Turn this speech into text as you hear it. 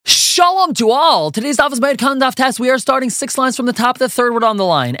Shalom to all! Today's daf is Moed Katan daf test. We are starting 6 lines from the top of the third word on the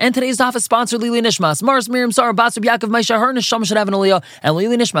line. And today's daf is sponsored Lili Nishmas, Mars Miriam Sarah Bas Reb Yaakov Maisha, her neshama should have an aliyah, and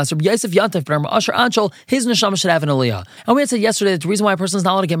Lili Nishmas, Reb Yosef Yantef, B'Ram Asher Anshel, his neshama should have an aliyah. And we had said yesterday that the reason why a person is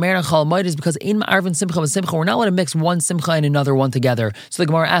not allowed to get married on Chol Moed is because Ein Ma'arvin Simcha with Simcha, we're not allowed to mix one Simcha and another one together. So the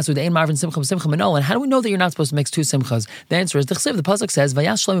Gemara asks, with Ein Ma'arvin Simcha with Simcha Manol, and how do we know that you're not supposed to mix two Simchas? The answer is, the Pasuk says,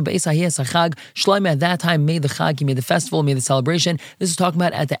 Vayash Shlomo Be'ez Ha'yeh Chag, Shlomo at that time made the Chag, he made the festival, made the celebration. This is talking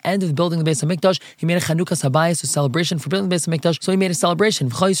about at the end of the building of the Beis HaMikdash, he made a Chanukas Habayis, a celebration for building the Beis HaMikdash, so he made a celebration.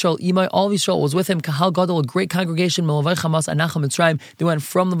 Chol Yisrael Imai, all of Yisrael was with him, Kahal Gadol, a great congregation, Melavai Chamas, Anacham Mitzrayim. They went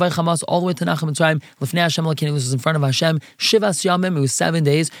from Lavai Chamas all the way to Nacham Mitzrayim, Lefnei Hashem Lakini, this was in front of Hashem, Shivas Yamim, it was 7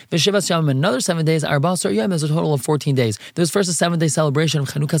 days, V'Shivas Yamim, another 7 days, Arba Asar Yom, it was a total of 14 days. There was first a 7-day celebration of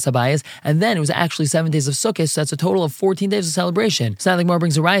Chanukas Habayis, and then it was actually 7 days of Sukkot, so that's a total of 14 days of celebration. So now the Gemara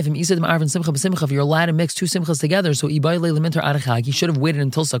brings a raya from Isad Ma'arvin Simcha B'Simcha, if you're allowed to mix two Simchas together, so Ibai Le'Leminter Adachag, he should have waited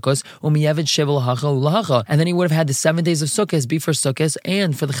until Sukkot, Umiyevid Shiva Lahacha Ulahacha, and then he would have had the 7 days of Sukkot be for Sukkot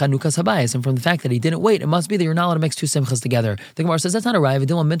and for the Chanukas Habayis. And from the fact that he didn't wait, it must be that you're not allowed to mix two Simchas together. The Gemara says that's not a raya.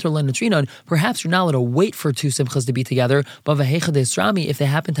 V'Dilam Minter Le'Netrinon, perhaps you're not allowed to wait for two Simchas to be together, but V'Hecha De'Esrami, if they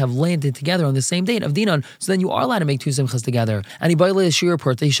happen to have landed together on the same date of Dinon, so then you are allowed to make two Simchas together. And Ibai Le'Shir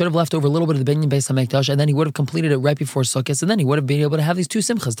report that he should have left over a little bit of the Binyan Beis HaMikdash, and then he would have completed it right before Sukkot, and then he would have been able to have these two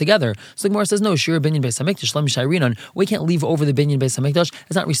Simchas together. So the Gemara says, no, Shir Binyan Beis HaMikdash, Shlam Shayrinon, we can't leave over the Binyan Beis HaMikdash.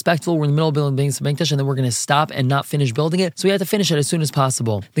 It's not respectful. We're in the middle of building Beis HaMikdash, and then we're going to stop and not finish building it. So we have to finish it as soon as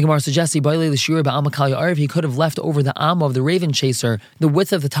possible. The Gemara suggests he could have left over the amma of the raven chaser. The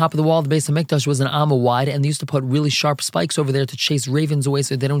width of the top of the wall of the Beis HaMikdash was an amma wide, and they used to put really sharp spikes over there to chase ravens away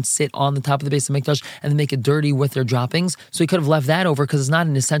so they don't sit on the top of the Beis HaMikdash and then make it dirty with their droppings. So he could have left that over because it's not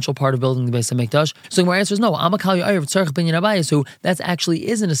an essential part of building the Beis HaMikdash. So the Gemara answers no. So that actually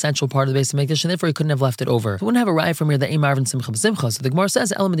is an essential part of the Beis HaMikdash, and therefore he couldn't have left it over. So we wouldn't have a raya from here that Ein Ma'arvin Simcha B'Simcha. So the Gemara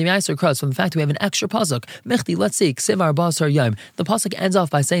says from the fact we have an extra pasuk. Mechti, let's see, Ksiv Arba Asar Yom. The pasuk ends off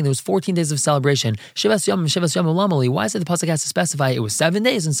by saying there was 14 days of celebration. Shivas Yom Lamali. Why is it the pasuk has to specify it was 7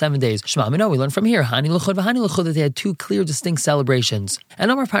 days and 7 days? Shema Mino, we learn from here. Hani L'chud V'Hani L'chud, that they had two clear, distinct celebrations.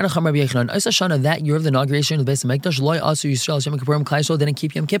 And Amar Parnacham Rabbi Yechanan, Isa Shana, that year of the inauguration of the Beis HaMikdash, Loi Asu Yisrael Shem Kippurim Klal Yisrael didn't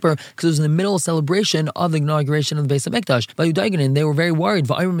keep Yom Kippur because it was in the middle of celebration of the inauguration of the Beis HaMikdash. Vayudaygin, they were very worried.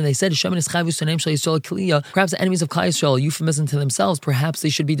 Va'ayrim, they said, Shem Nischavu Sunaim Shal Yisrael Kliya. Perhaps the enemies of Klal Yisrael, euphemism to themselves, perhaps they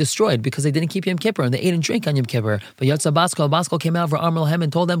should be destroyed because they didn't keep Yom Kippur and they ate and drank on Yom Kippur. But Yatza Baskal came out for Amr Lahem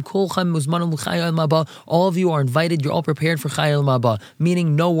and told them, Kulchem Muzmanum L'Chayil Maba. All of you are invited. You're all prepared for Chayil Maba,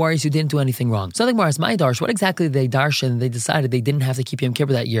 meaning no worries. You didn't do anything wrong. So the Gemara is my darsh. What exactly did they darsh and they decided they didn't have to keep Yom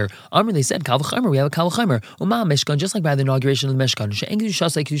Kippur that year? Amr, they said Kal V'Chomer. We have a Kal V'Chomer. Uma Mishkan, just like by the inauguration of the Mishkan. She'en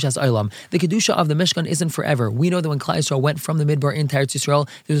Kedusha Say Kedushas Olam. The Kedusha of the Mishkan isn't forever. We know that when Klal Yisrael went from the Midbar into Eretz Yisrael,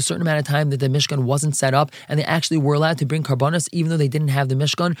 there was a certain amount of time that the Mishkan wasn't set up, and they actually were allowed to bring karbanos even though they didn't have the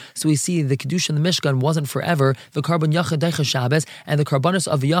Mishkan. So we see the Kedusha in the Mishkan wasn't forever. The Karban Yachid Deicha Shabbos, and the karbanos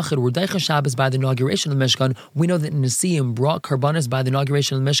of Yachid were Deicha Shabbos by the inauguration of the Mishkan. We know that Nesiim brought karbanos by the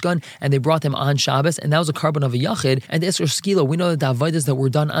inauguration of the Mishkan, and they brought them on Shabbos, and that was a karban of a Yachid. And the Isser Skila, we know that the avodas that were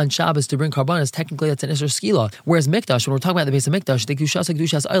done on Shabbos to bring karbanos, technically that's an Isser Skila. Whereas Mikdash, when we're talking about the Beis HaMikdash, the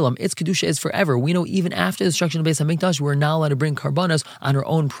Kedusha Olam, its Kedusha is forever. We know even after the destruction of the Beis HaMikdash, we're not allowed to bring karbanos on our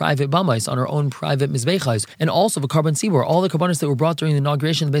own private bamais, on our own private mizbechais, and also the karban sibur. All the karbanos that were brought during the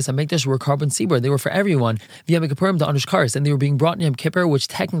inauguration of the Beis HaMikdash were karban sibur. They were for everyone. V'yam Kippurim to Anush Karis, and they were being brought in Yom Kippur, which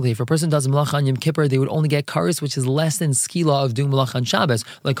technically, if a person does Malacha on Yom Kippur, they would only get Karis, which is less than Skila of doing Malacha on Shabbos.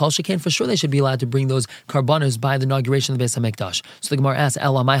 Like Kol Sheken, for sure they should be allowed to bring those karbanos by the inauguration of the Beis HaMikdash. So the Gemara asks,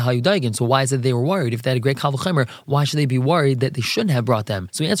 Elamai Hayudaygin. So why is it they were worried? If they had a great Kal V'Chomer, why should they be worried that they shouldn't have brought them?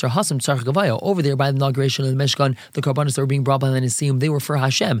 So we answer, Hasam Tzarech Gavaya. Over there by the inauguration of the Mishkan, the karbanos that were being brought by the Nesiim, they were for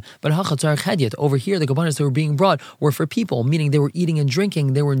Hashem. But Hacha Tzarech Hedyet. Over here, the karbanos that were being brought were for people, meaning they were eating and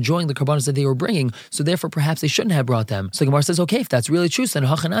drinking, they were enjoying the karbanos that they were bringing, so therefore perhaps they shouldn't have brought them. So Gemara says, okay, if that's really true, then they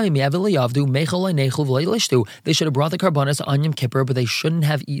should have brought the karbanos on Yom Kippur, but they shouldn't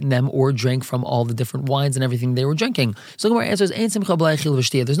have eaten them or drank from all the different wines and everything they were drinking. So Gemara answers,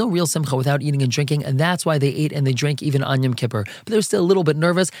 there's no real simcha without eating and drinking, and that's why they ate and they drank even on Yom Kippur. But they were still a little bit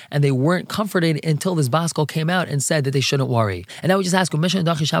nervous, and they weren't comforted until this Baskal came out and said that they shouldn't worry. And now we just ask, and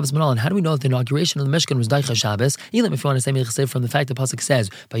how do we know that the inauguration of the Mishkan was Daicha Shabbos? Elam, if you want to say Mechsev from the fact that Pasuk says,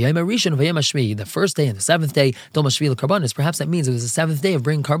 the first day and the seventh day, perhaps that means it was the seventh day of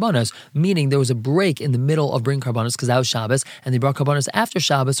bringing karbanos, meaning there was a break in the middle of bringing karbanos because that was Shabbos, and they brought karbanos after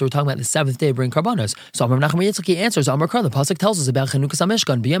Shabbos, so we're talking about the seventh day of bringing karbanos. So Amar Nachman Yitzchak answers, Amar Kar, the Pasuk tells us about Chanukas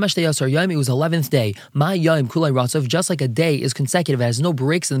HaMishkan. B'yom Hashtei Asar Yom, it was 11th day. Ma Yom Kulei Ratzav, just like a day is consecutive, it has no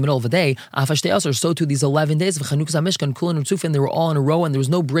breaks in the middle of a day. Af Hashtei Asar, so too these 11 days of Chanukas HaMishkan, Kulan Utzufin, they were all in a row, and there was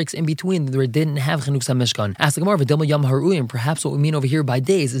no breaks in between. They didn't have Chanukas HaMishkan. Ask the Gemara, V'dilma Yom Haruyim, perhaps what we mean over over here by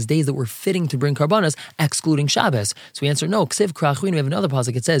days is days that were fitting to bring karbanos, excluding Shabbos. So we answer no. Ksiv krachrin. We have another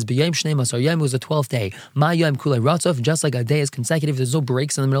pasuk. It says b'yom shnei masar yom was the 12th day. Ma yom kulei ratzov. Just like a day is consecutive, there's no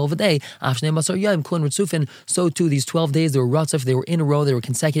breaks in the middle of a day. Af shnei masar yom kulin ritzufin. So too, these 12 days they were ratzov. They were in a row. They were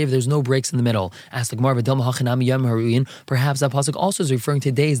consecutive. There's no breaks in the middle. Ask the Gemara v'dom hachanami yom haruyin. Perhaps that pasuk also is referring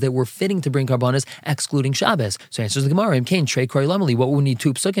to days that were fitting to bring karbanos, excluding Shabbos. So answers the Gemara. Im kain trei kroi lamali. What would we need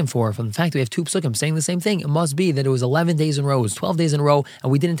two psukim for? From the fact that we have two psukim saying the same thing, it must be that it was 11 days in a row, it was 12 days in a row,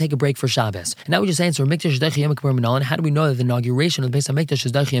 and we didn't take a break for Shabbos. And now we just answer Mikdash Deichi Yom Kippur Minalan. How do we know that the inauguration of the Beis HaMikdash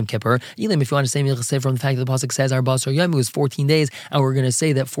is Deichi Yom Kippur? Elim, if you want to say from the fact that the pasuk says our Basar Yom was 14 days, and we're going to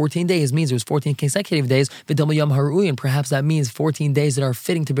say that 14 days means it was 14 consecutive days. V'dama Yom Haruyin, perhaps that means 14 days that are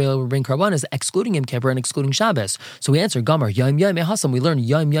fitting to be able to bring karbanos, excluding Yom Kippur and excluding Shabbos. So we answer Gamar Yom Yom Ehasam. We learn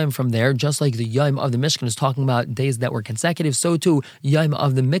Yom Yom from there, just like the Yom of the Mishkan is talking about days that were consecutive. So too, Yom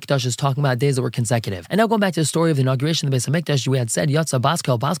of the Mikdash is talking about days that were consecutive. And now going back to the story of the inauguration of the Beis HaMikdash, we had said Yatza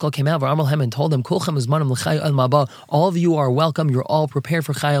Baskel came out of Amalhem and told them, Kulchem is manam l'chay al maba. All of you are welcome. You're all prepared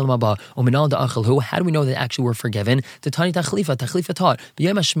for Chay al maba. Uminal da'achalhu. How do we know that actually we're forgiven? The Tani Tachlifa taught.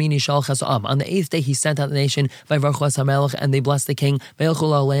 B'yom hashmini shal chasam. On the 8th day he sent out the nation. Vayvarchu es hamelech, and they blessed the king. Vayelchu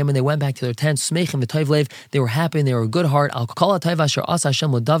la'oleim, and they went back to their tents. Smeichim v'toivlev. They were happy and they were a good heart. Al kol ha'tayv asher asa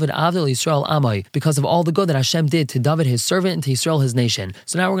Hashem l'David avdel Yisrael amai. Because of all the good that Hashem did to David his servant and to Yisrael his nation.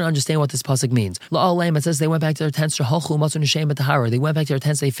 So now we're going to understand what this pasuk means. La'oleim, it says they went back to their tents. Shahalchu matzon Hashem b'tahara. They went back to their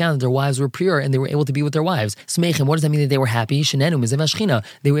tents. They found that their wives were pure and they were able to be with their wives. Smeichim, what does that mean that they were happy? Shenenu miziv hashchina.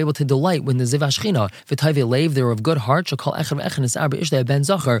 They were able to delight when the ziv hashchina. V'tayve leiv, they were of good heart. Shakal echad v'echad is arba ishtei ben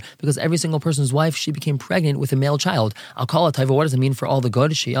zachar. Because every single person's wife, she became pregnant with a male child. I'll call it tayve. What does it mean for all the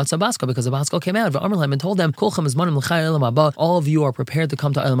good? She yatsa baska, because the baska came out. V'amarlam, and told them, Kulchem is manim l'chay elam haba. All of you are prepared to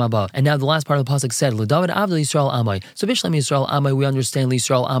come to elam haba. And now the last part of the pasuk said, L'David avdel Yisrael amai. So bishlam Yisrael amai, we understand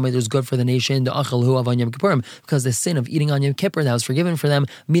Yisrael amai. There's good for the nation. The achalhu of Yom Kippurim, because the sin of eating on Yom Kippur that was forgiven for them,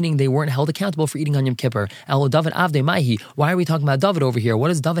 meaning they weren't held accountable for eating on Yom Kippur. Elo David avdei maihi. Why are we talking about David over here? What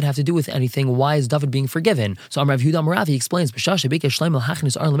does David have to do with anything? Why is David being forgiven? So Amrav Yehuda Maravi explains, B'shasha b'ikesh Shlomo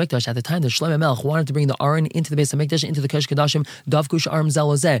l'hachnis Aron l'Mikdash. At the time that Shlomo Melech wanted to bring the Aron into the Beis HaMikdash, into the Kodesh Kodashim, Davkush Aram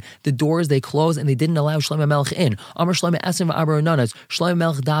Zelozeh. The doors they closed and they didn't allow Shlomo Melech in. Amar Shlomo Esim v'Abar Nanas. Shlomo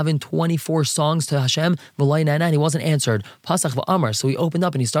Melech davened 24 songs to Hashem. V'lai nanan, he wasn't answered. Pasach v'Amar. So he opened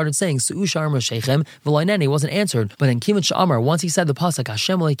up and he started saying, Su'u Sharm Shechem. V'lai nanan, he wasn't answered. But then Kivat Sh'Amar, once he said the pasuk,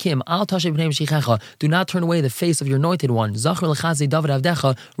 Hashem Elokim, Al Tashev B'nei Shichecha. Do not turn away the face of your anointed one. Zachar l'chazi David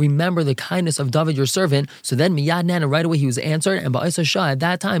avdecha. Remember the kindness of David your servant. So then miyad nana, right away he was answered. And ba'isa shah, at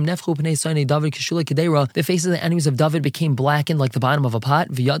that time nefchu pnei Sinai David kishula kedera. The faces of the enemies of David became blackened like the bottom of a pot.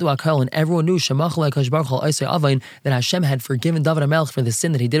 V'yadu akal, and everyone knew shemach le'akash baruch hu Isai avain, that Hashem had forgiven David HaMelech for the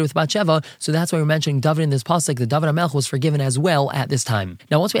sin that he did with Bathsheba. So that's why we're mentioning David in this pasuk. That David HaMelech was forgiven as well at this time.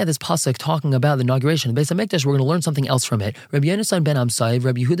 Now once we had this pasuk talking about the inauguration of the Beis HaMikdash, we're going to learn something else from it. Rabbi Yonasan ben Amsai,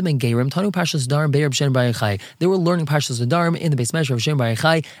 Rabbi Yehuda ben Gerim, Tanu Parshas Darim Be'er B'Shem Bar Yochai. They were learning Parshas Darim in the Beis Medrash of Shem Bar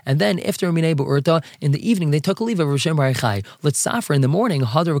Yochai, and then after Minei Be'urta, in the evening they took a leave of Shem Bar Yochai. Let's Safra in the morning,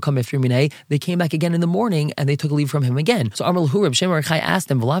 Hadar come after Minei. They came back again in the morning and they took a leave from him again. So Amar Lahu, Reb Shem Bar Yochai asked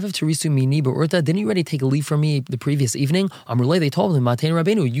them, V'laviv Terisu Mini Be'urta, didn't you already take a leave from me the previous evening? Amar Lei, they told him, Matein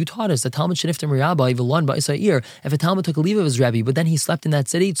Rabbeinu, you taught us that Talmud Sheniftim Rabbi V'lan Ba'isa'ir. If a Talmud took a leave of his Rabbi, but then he slept in that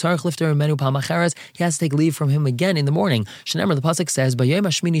city, Tzarech Lifter Menu Pamacharas, he has to take leave from him again in the morning. Shenemar, the pasuk says, B'yom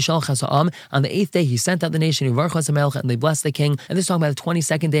hashmini shal chasa'am. On the 8th day, he sent out the nation, and they blessed the king. And this is talking about the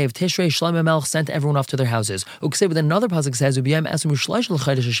 22nd day of Tishrei. Shlomo Melech sent everyone off to their houses. Uksei, but then another pasuk says, it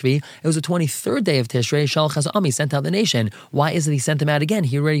was the 23rd day of Tishrei. Shal chasa'am, he sent out the nation. Why is it he sent them out again?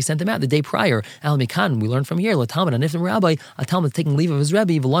 He already sent them out the day prior. Al Mikan, we learn from here, Latalmud Aniftim Rabbi, a Talmud taking leave of his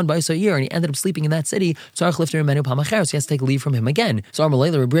Rebbe, V'lan Ba'isa'ir, and he ended up sleeping in that city. Tzarech Lifter Menu Pamacharos, he has to take leave from him again. So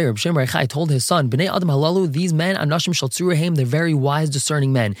Armalei Reb Shem Bar Yochai told his son, Bnei Adam Halalu, these men, Anashim Shal Tzurahim, they're very wise,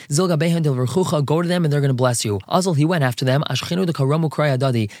 discerning men. Zilga Behan Del Verchucha, go to them and they're going to bless you. Azal, he went after them. Ashchinu de Karamu Kray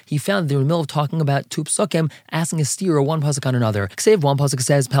Adadi. He found they were in the middle of talking about two psukim, asking a steer or one pasuk on another. Ksev, one pasuk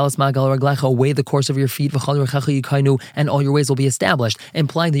says, Palas Magal Raglecha, weigh the course of your feet, V'chal Rechacha Yikainu, and all your ways will be established,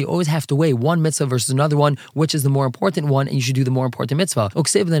 implying that you always have to weigh one mitzvah versus another one, which is the more important one, and you should do the more important mitzvah.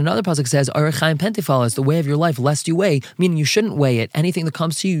 Uksev, then another pasuk says, Arechaim Pentifalas, the way of your life, lest you weigh, meaning you shouldn't weigh it. Anything that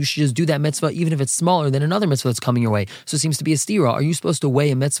comes to you, you should just do that mitzvah, even if it's smaller than another mitzvah that's coming your way. So it seems to be a stira. Are you supposed to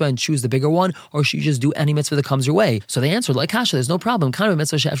weigh a mitzvah and choose the bigger one, or should you just do any mitzvah that comes your way? So they answered, like Kasha, there's no problem. Kind of a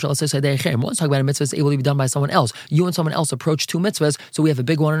mitzvah one's talking about a mitzvah that's able to be done by someone else. You and someone else approach two mitzvahs, so we have a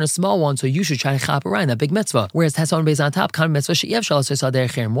big one and a small one, so you should try to chop around that big mitzvah. Whereas Tesson based on top, kind of mitzvah,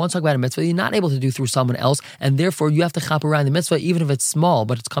 one's talking about a mitzvah you're not able to do through someone else, and therefore you have to chop around the mitzvah, even if it's small,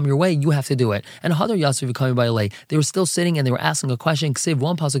 but it's come your way, you have to do it. And Hadar Yasuf coming by lay, they were still sitting and they were asking a question. Ksiv,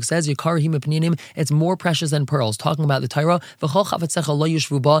 one pasuk says, it's more precious than pearls, talking about the Torah,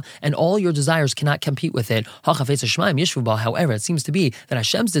 and all your desires cannot compete with it. However, it seems to be that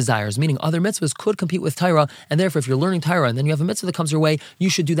Hashem's desires, meaning other mitzvahs, could compete with Torah, and therefore if you're learning Torah and then you have a mitzvah that comes your way, you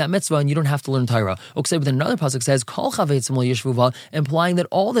should do that mitzvah and you don't have to learn Torah. But then another pasuk says, implying that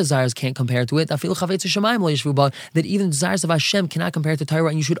all desires can't compare to it, that even desires of Hashem cannot compare to Torah,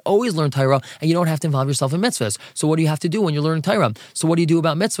 and you should always learn Torah, and you don't have to involve yourself in mitzvahs. So what do you have to do when you're learning Torah? So what do you do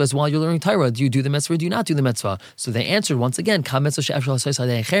about mitzvahs while you're learning Torah? Do you do the mitzvah or do you not do the mitzvah? So they answered once again, if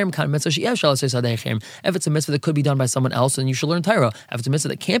it's a mitzvah that could be done by someone else, then you should learn Torah. If it's a mitzvah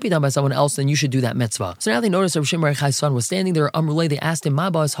that can't be done by someone else, then you should do that mitzvah. So now they noticed Rav Shimon Bar Yochai's son was standing there. Amrulay, they asked him,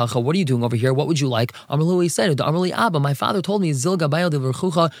 what are you doing over here? What would you like? Amrulay, he said, Abba, my father told me,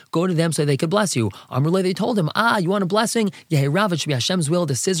 go to them so they could bless you. Amrulay, they told him, you want a blessing? Rav, it should be Hashem's will.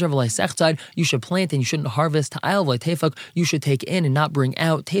 The scissor of sechtzad, you should plant and you shouldn't harvest. Ta'ayil v'tefak, you should take in and not bring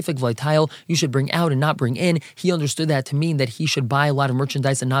out. Tefak v'tayil, you should bring out and not bring in. He understood that to mean that he should buy a lot of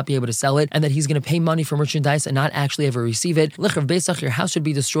merchandise and not be able to sell it, and that he's going to pay money for merchandise and not actually ever receive it. Lichav beisach, your house should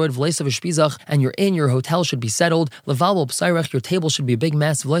be destroyed. V'leisav v'shpizach, and your hotel should be settled. Leval b'sayrech, your table should be a big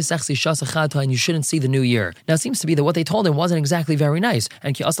mess. V'leisachsi shasachata, and you shouldn't see the new year. Now it seems to be that what they told him wasn't exactly very nice.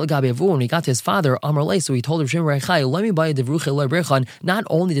 And ki asal gabi avu, when he got to his father, Amar lei, so he told Rav Shimon Bar Yochai, let me buy a devruche lo brechan. Not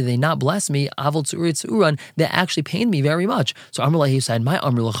only did they not bless me, avol tzurit tzuran, they actually pained me very much. So Amar lei, he said, my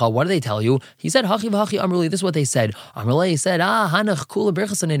Amar lecha, what do they tell you? He said, hachi v'hachi Amar lei, this is what they said. Amar lei said, hanach kula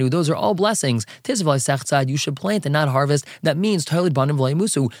berchasanenu, those are all blessings. Tis v'lai sechtzad, you should plant and not harvest. That means ta'ilid banim v'lai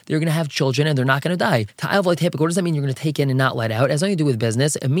musu, they're going to have children and they're not going to die. Ta'al v'lai tepik, what does that mean? You're going to take in and not let out? As long as you do with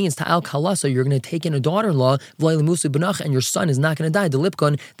business, it means ta'al kalasa, you're going to take in a daughter-in-law, v'lai musu benach, and your son is not going to die. The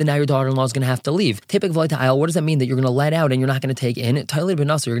lipkun, then now your daughter-in-law is going to have to leave. Tepik v'lai ta'al, what does that mean? That you're going to let out and you're not going to take in? Ta'ilid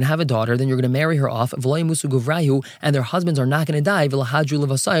benasa, you're going to have a daughter, then you're going to marry her off, v'lai musu guvrayu, and their husbands are not going to die, v'lahadru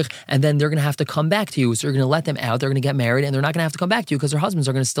levasayich, and then they're going to have to come back to you. So you're going to let them out, they're going to get married, and they're not going to have to come back to you because their husbands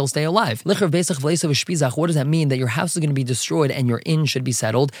are going to still stay alive. Lichav beisach v'leisav v'shpizach, what does that mean? That your house is going to be destroyed and your inn should be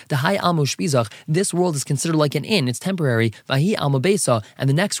settled. The hai almo shpizach, this world is considered like an inn, it's temporary. Vahi almo beisa, and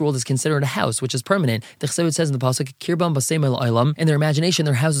the next world is considered a house, which is permanent. The Chesed says in the pasuk, kirbam basei olam, in their imagination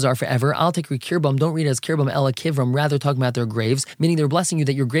their houses are forever. Al tikri kirbam, don't read it as kirbam ela kivram, rather talking about their graves, meaning they're blessing you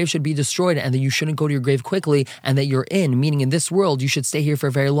that your grave should be destroyed and that you shouldn't go to your grave quickly, and that you're in, meaning in this world you should stay here for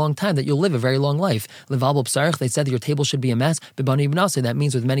a very long time, that you'll live a very long life. Leval b'sarich, they said that your table should be a mess. B'bani b'naseh, that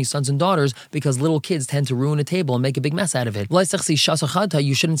means with many sons and daughters, because little kids tend to ruin a table and make a big mess out of it.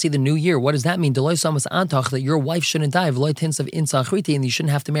 You shouldn't see the new year. What does that mean? That your wife shouldn't die, and you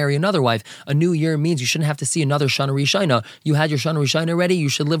shouldn't have to marry another wife. A new year means you shouldn't have to see another Shana Rishona. You had your Shana Rishona already, you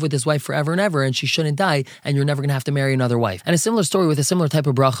should live with this wife forever and ever, and she shouldn't die, and you're never going to have to marry another wife. And a similar story with a similar type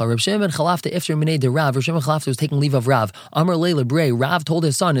of bracha. Rav Shimon ben Chalafta ifter minei de Rav. Rav Shimon ben Chalafta was taking leave of Rav. Amar leila brei. Rav told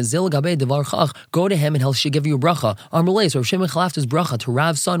his son, Zil gabe devar chach, go to him and he should give you a bracha. Amar leila. So Rav Shimon ben Chalafta's bracha to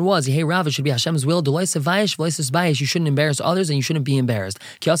Rav's son was, hey Rav, it should be Hashem's will. You shouldn't embarrass others and you shouldn't be embarrassed.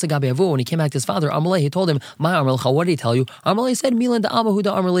 When he came back to his father, Amar leila, he told him, my Amar lecha, what did he tell you? Amar leila said, Milan da Amahu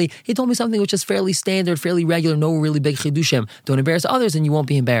da Amar leila. He told me something which is fairly standard, fairly regular, no really big chidushim. Don't embarrass others and you won't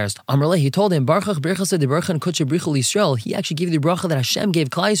be embarrassed. Amar leila, he told him, Barchach birchasa de barchan kutche brichel Yisrael. He actually gave you the bracha that Hashem gave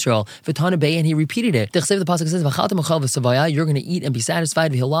Klal Yisrael. V'tana bay, and he repeated it. The pasuk says, you're going to eat and be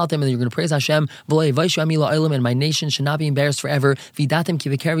satisfied. V'hilaltem, and then you're going to praise Hashem. And my nation should not be embarrassed forever. V'datem ki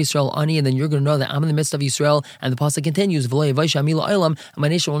v'ker Yisrael ani, and then you're going to know that I'm in the midst of Yisrael. And the pasuk continues, and my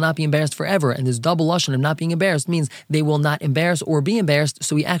nation will not be embarrassed forever. And this double lashon of not being embarrassed means they will not embarrass or be embarrassed.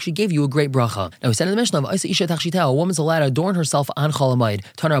 So he actually gave you a great bracha. Now we said in the Mishnah, a woman's allowed to adorn herself on Chol Hamoed.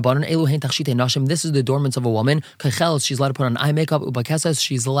 This is the adornments of a woman. She's allowed to put on eye makeup.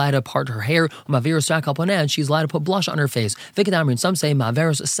 She's allowed to part her hair. And she's allowed to put blush on her face. And some say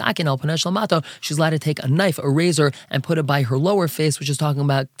she's allowed to take a knife, a razor, and put it by her lower face, which is talking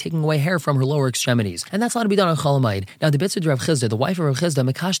about taking away hair from her lower extremities. And that's allowed to be done on Chol Hamoed. Now the Bitzud Rav Chizda, the wife of Rav Chizda,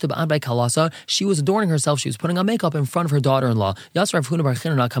 she was adorning herself. She was putting on makeup in front of her daughter-in-law. Rav Huna Bar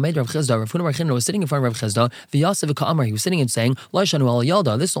Chizda was sitting in front of Rav Chizda. He was sitting and saying, this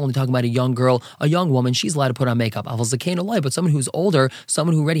is only talking about a young girl, a young woman. She's allowed to put on makeup. But someone who's older,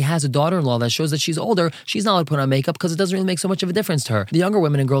 someone who already has a daughter-in-law that shows that she's older, she's not allowed to put on makeup because it doesn't really make so much of a difference to her. The younger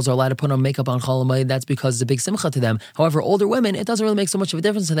women and girls are allowed to put on makeup on Chol Hamoed. That's because it's a big simcha to them. However, older women, it doesn't really make so much of a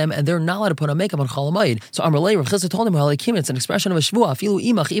difference to them, and they're not allowed to put on makeup on Chol Hamoed. So Amar Lei, Rav Chizda told him, it's an expression of a shvua. Afilu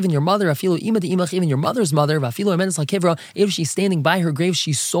imach, even your mother. Afilu ima de imach, even your mother's mother. Afilu emenes lakivra. If she's standing by her grave,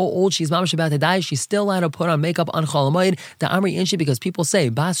 she's so old, she's mamash about to die, she's still allowed to put on makeup on Chol Hamoed. The Amri Inshi, because people say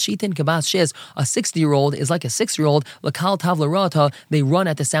bas shitin kabas shiz, a 60-year-old is like a 6-year-old. Lakal tav larata, they run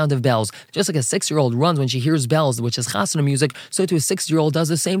at the sound of bells. Just like a 6-year-old runs when she hears bells, which is chasana music, so to a 6-year-old does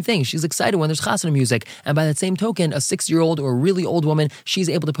the same thing. She's excited when there's chasana music. And by by that same token, a 6-year-old or a really old woman, she's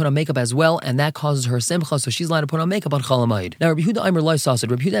able to put on makeup as well, and that causes her simcha, so she's allowed to put on makeup on Chol Hamoed. Now, Rabbi Yehuda Aimer Lo Sasid.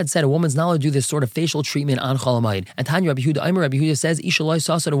 Rabbi Yehuda had said a woman's not allowed to do this sort of facial treatment on Chol Hamoed. And Tanya Rabbi Yehuda Aimer, Rabbi Yehuda says, Isha Lo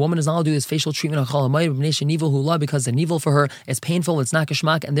Sasid, a woman is not allowed to do this facial treatment on Chol Hamoed because the nivel for her is painful, it's not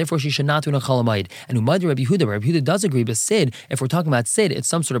kashmak, and therefore she should not do it on Chol Hamoed. And Umad Rabbi Yehuda does agree, but Sid, if we're talking about Sid, it's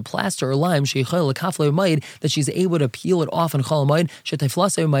some sort of plaster or lime, that she's able to peel it off on Chol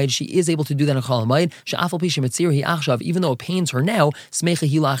Hamoed. She is able to do that on Chol Hamoed. Even though it pains her now,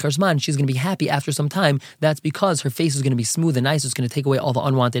 she's going to be happy after some time. That's because her face is going to be smooth and nice. It's going to take away all the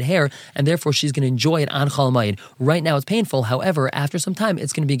unwanted hair, and therefore she's going to enjoy it on Chol Hamoed. Right now it's painful. However, after some time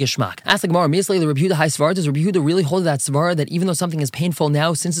it's going to be geshmak. Ask the Gemara, immediately the Rabbi Yehuda high svar. Does Rabbi Yehuda really hold that svar that even though something is painful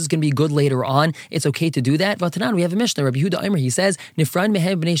now, since it's going to be good later on, it's okay to do that? Vatanan, we have a Mishnah. Rabbi Yehuda Aimer, he says, Nifran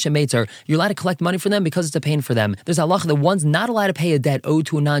mehem b'nei shemetzer. You're allowed to collect money from them because it's a pain for them. There's halacha that one's not allowed to pay a debt owed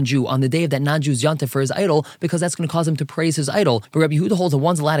to a non-Jew on the day of that non-Jew's yontif for his idol because that's going to cause him to praise his idol. But Rabbi Yehuda holds that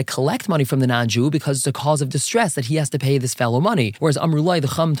one's allowed to collect money from the non-Jew because it's a cause of distress that he has to pay this fellow money. Whereas Amrulai, the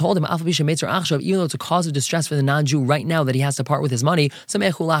Chum, told him, even though it's a cause of distress for the non-Jew right now that he has to part with his money, at the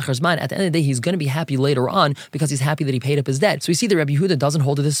end of the day, he's going to be happy later on because he's happy that he paid up his debt. So we see that Rabbi Yehuda doesn't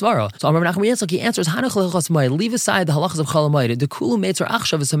hold to this svara. So Amar Nachman Yitzchak, he answers, leave aside the halachas of Chol Hamoed. The kulu meitzer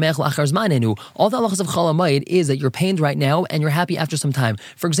achshav is samech lachar zmanenu. All the halachas of Chol Hamoed is that you're pained right now and you're happy after some time.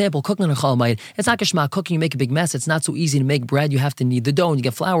 For example, cooking on a Chol Hamoed, it's not geshmak. Cooking, you make a big mess. It's not so easy to make bread. You have to knead the dough and you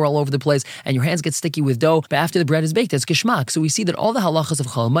get flour all over the place and your hands get sticky with dough. But after the bread is baked, it's geshmak. So we see that all the halachas of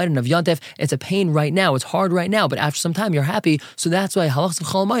Chol Hamoed and of Yontif, it's a pain right now. It's hard right now, but after some time you're happy. So that's why halachas of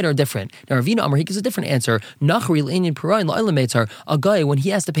Chol Hamoed are different. Now Ravina Amar, he gives a different answer. A guy, when he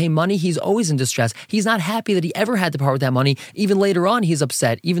has to pay money, he's always in distress. He's not happy that he ever had to part with that money. Even later on, he's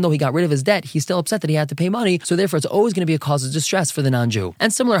upset. Even though he got rid of his debt, he's still upset that he had to pay money. So therefore, it's always going to be a cause of distress for the non-Jew.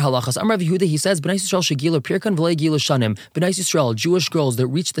 And similar halachas. Amar Rav Yehuda, he says, B'nai Yisrael shegilu pirkan v'lei gilu shanim. B'nai Yisrael, Jewish girls that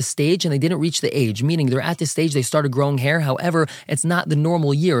reach the stage and they didn't reach the age, meaning they're at this stage, they started growing hair. However, it's not the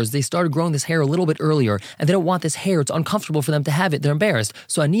normal years. They started growing this hair a little bit earlier, and they don't want this hair. It's uncomfortable for them to have it. They're embarrassed.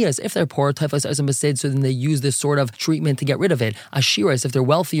 So aniyas, if they're poor, typhus isam basid, so then they use this sort of treatment to get rid of it. Ashiras, if they're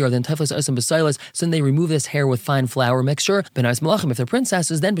wealthier than typhus isam basilas, so then they remove this hair with fine flour mixture. B'nais malachim, if they're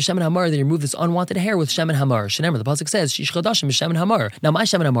princesses, then b'shemen hamar, they remove this unwanted hair with shemen hamar. Shenemar, the pasuk says, shish chadashim b'shemen hamar. Now, my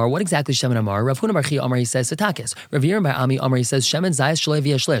shemen hamar, what exactly is shemen hamar? Rav Huna bar Chia Amar, he says satakis. Rav Yerim bar Ami Amar, he says shemen zayis shalei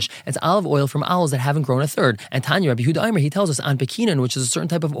v'yashlish. It's olive oil from olives that haven't grown a third. And Tanya Rabbi Yehuda Aimer, he tells us on pekinan, which is a certain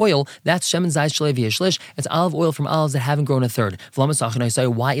type of oil, that's shemen zayis shalei v'yashlish. It's olive oil from olives that haven't grown a third. V'lamasach, I say,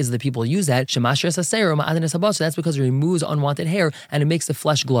 why is it that people use that? Shemashir saseru ma'adanis habas. So that's because it removes unwanted hair and it makes the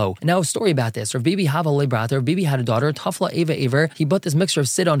flesh glow. And now a story about this. Rav Bibi Hava lebrata. Rav Bibi had a daughter, Tafla Eva Aver. He put this mixture of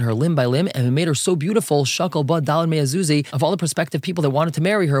sid on her limb by limb, and it made her so beautiful. Shakal bad dalad me'azuzi. Of all the prospective people that wanted to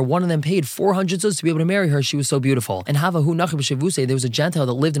marry her, one of them paid 400 zuz to be able to marry her. She was so beautiful. And Hava hu nachar b'shevuse. There was a Gentile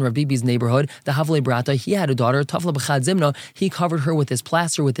that lived in Rav Bibi's neighborhood. The Hava lebrata. He had a daughter, Tafla b'chad zimna. He covered her with this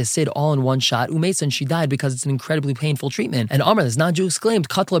plaster with this sid all in one shot. Umeisa, and she died because it's an incredibly painful treatment. And Amar, this non-Jew, exclaimed,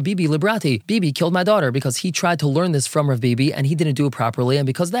 Katla Bibi librati. Bibi killed my daughter because he tried to learn this from Rav Bibi and he didn't do it properly, and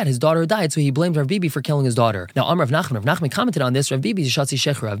because of that his daughter died, so he blamed Rav Bibi for killing his daughter. Now Amar Rav Nachman commented on this. Rav Bibi is shatzi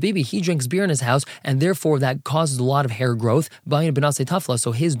shecher. Rav Bibi, he drinks beer in his house, and therefore that causes a lot of hair growth. Bayin benasei tafla,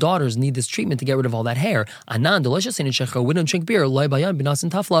 so his daughters need this treatment to get rid of all that hair. Anan delicious in shecher. We don't drink beer. Loy bayan benasin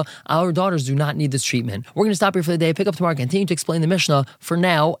tafla. Our daughters do not need this treatment. We're going to stop here for the day. Pick up tomorrow. Continue to explain the Mishnah. For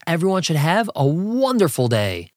now, everyone should have a wonderful day.